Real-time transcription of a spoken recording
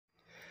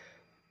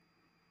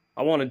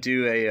I want to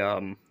do a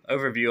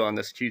overview on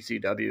this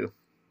QCW.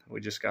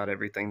 We just got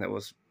everything that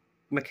was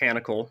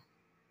mechanical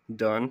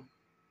done.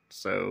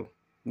 So,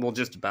 well,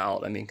 just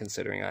about, I mean,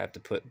 considering I have to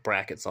put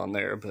brackets on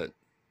there, but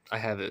I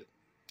have it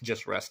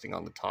just resting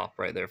on the top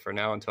right there for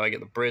now until I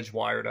get the bridge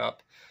wired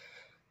up.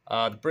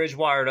 The bridge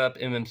wired up,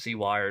 MMC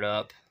wired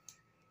up,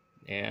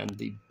 and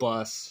the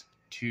bus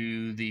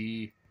to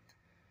the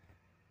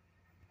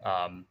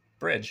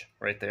bridge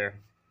right there,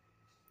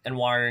 and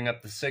wiring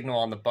up the signal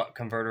on the buck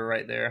converter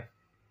right there.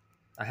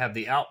 I have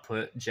the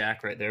output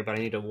jack right there, but I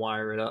need to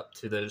wire it up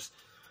to those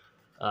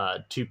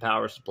two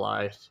power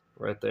supplies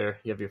right there.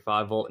 You have your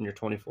 5 volt and your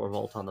 24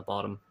 volt on the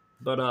bottom.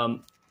 But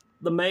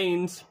the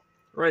mains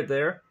right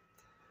there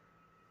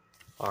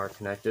are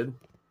connected,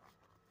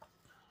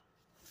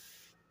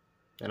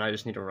 and I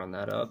just need to run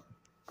that up.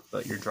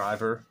 But your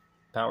driver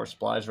power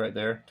supplies right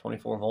there,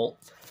 24 volt,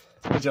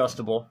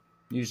 adjustable.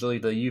 Usually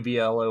the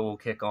UVLO will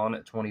kick on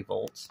at 20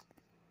 volts.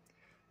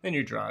 And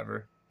your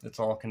driver, it's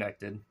all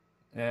connected.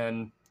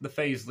 And the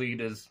phase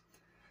lead is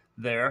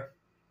there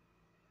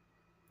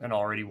and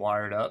already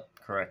wired up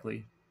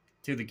correctly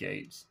to the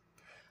gates.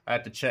 I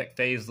have to check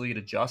phase lead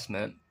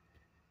adjustment,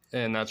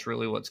 and that's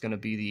really what's going to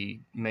be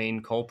the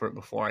main culprit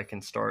before I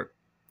can start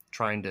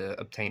trying to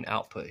obtain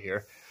output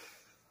here.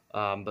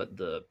 But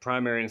the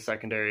primary and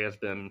secondary has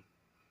been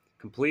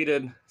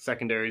completed.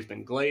 Secondary has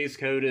been glaze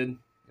coated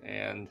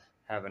and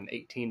have an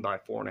 18 by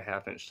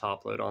 4.5 inch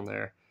top load on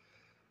there.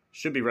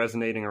 Should be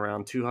resonating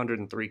around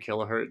 203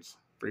 kilohertz,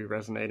 free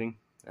resonating,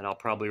 and I'll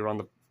probably run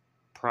the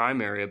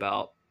primary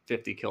about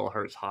 50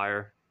 kilohertz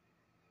higher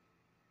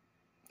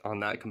on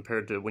that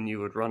compared to when you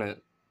would run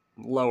it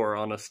lower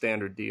on a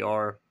standard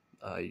DR.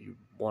 You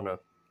want to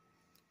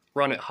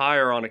run it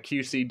higher on a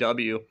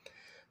QCW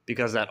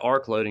because that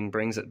arc loading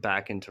brings it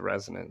back into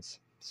resonance.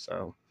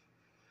 So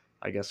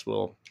I guess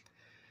we'll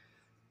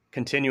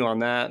continue on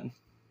that,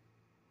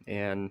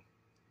 and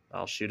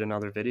I'll shoot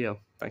another video.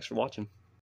 Thanks for watching.